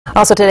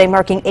Also today,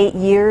 marking 8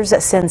 years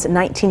since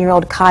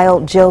 19-year-old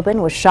Kyle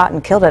Jobin was shot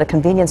and killed at a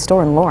convenience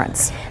store in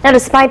Lawrence. Now,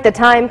 despite the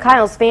time,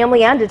 Kyle's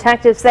family and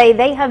detectives say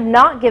they have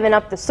not given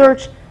up the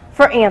search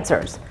for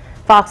answers.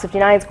 Fox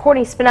 59's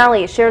Courtney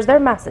Spinelli shares their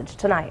message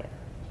tonight.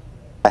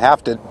 I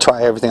have to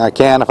try everything I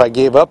can. If I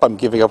gave up, I'm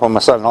giving up on my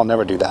son, and I'll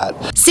never do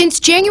that.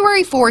 Since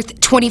January 4th,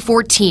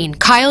 2014,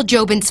 Kyle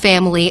Jobin's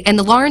family and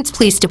the Lawrence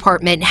Police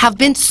Department have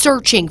been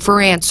searching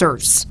for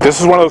answers. This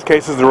is one of those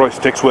cases that really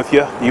sticks with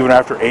you, even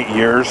after 8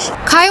 years.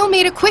 Kyle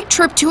made a quick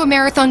trip to a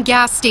Marathon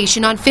gas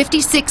station on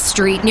 56th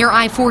Street near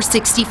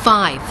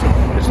I-465.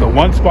 It's the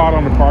one spot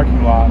on the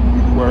parking lot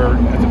where,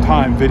 at the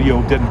time,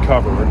 video didn't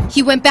cover.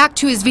 He went back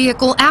to his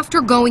vehicle after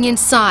going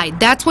inside.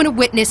 That's when a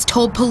witness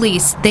told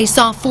police they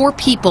saw 4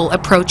 people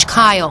approach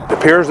Kyle. It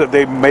appears that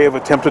they may have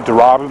attempted to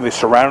rob him. They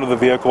surrounded his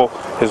vehicle,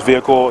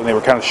 and they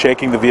were kind of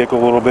shaking the vehicle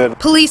a little bit.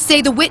 Police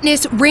say the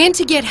witness ran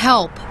to get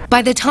help.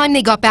 By the time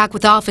they got back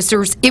with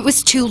officers, it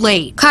was too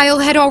late. Kyle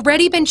had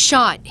already been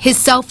shot, his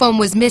cell phone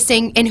was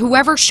missing, and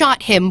whoever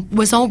shot him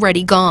was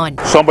already gone.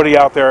 Somebody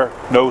out there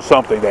knows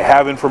something. They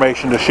have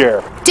information to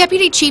share.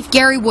 Deputy Chief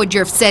Gary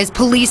Woodruff says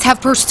police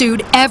have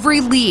pursued every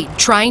lead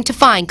trying to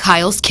find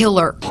Kyle's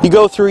killer. You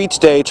go through each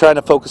day trying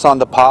to focus on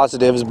the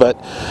positives, but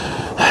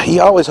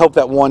you always hope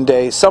that one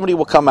day somebody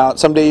will come out,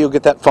 someday you'll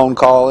get that phone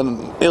call and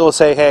it'll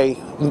say, hey,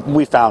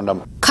 we found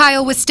him.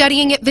 Kyle was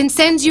studying at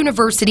Vincennes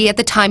University at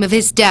the time of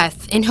his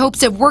death in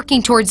hopes of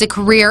working towards a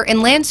career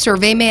in land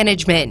survey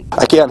management.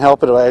 I can't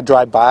help it. When I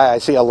drive by, I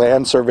see a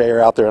land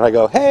surveyor out there and I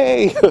go,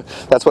 hey,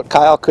 that's what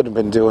Kyle could have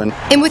been doing.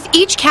 And with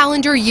each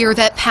calendar year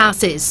that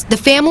passes, the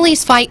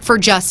family's fight for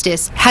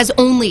justice has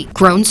only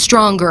grown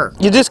stronger.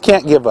 You just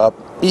can't give up.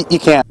 You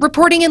can't.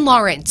 Reporting in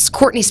Lawrence,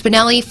 Courtney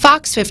Spinelli,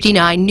 Fox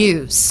 59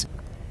 News.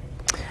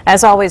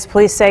 As always,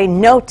 police say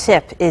no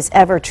tip is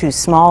ever too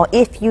small.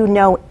 If you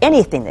know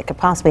anything that could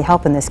possibly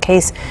help in this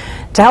case,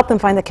 to help them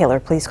find the killer,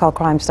 please call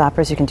Crime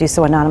Stoppers. You can do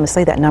so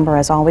anonymously. That number,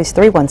 as always,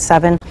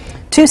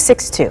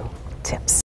 317-262-TIPS.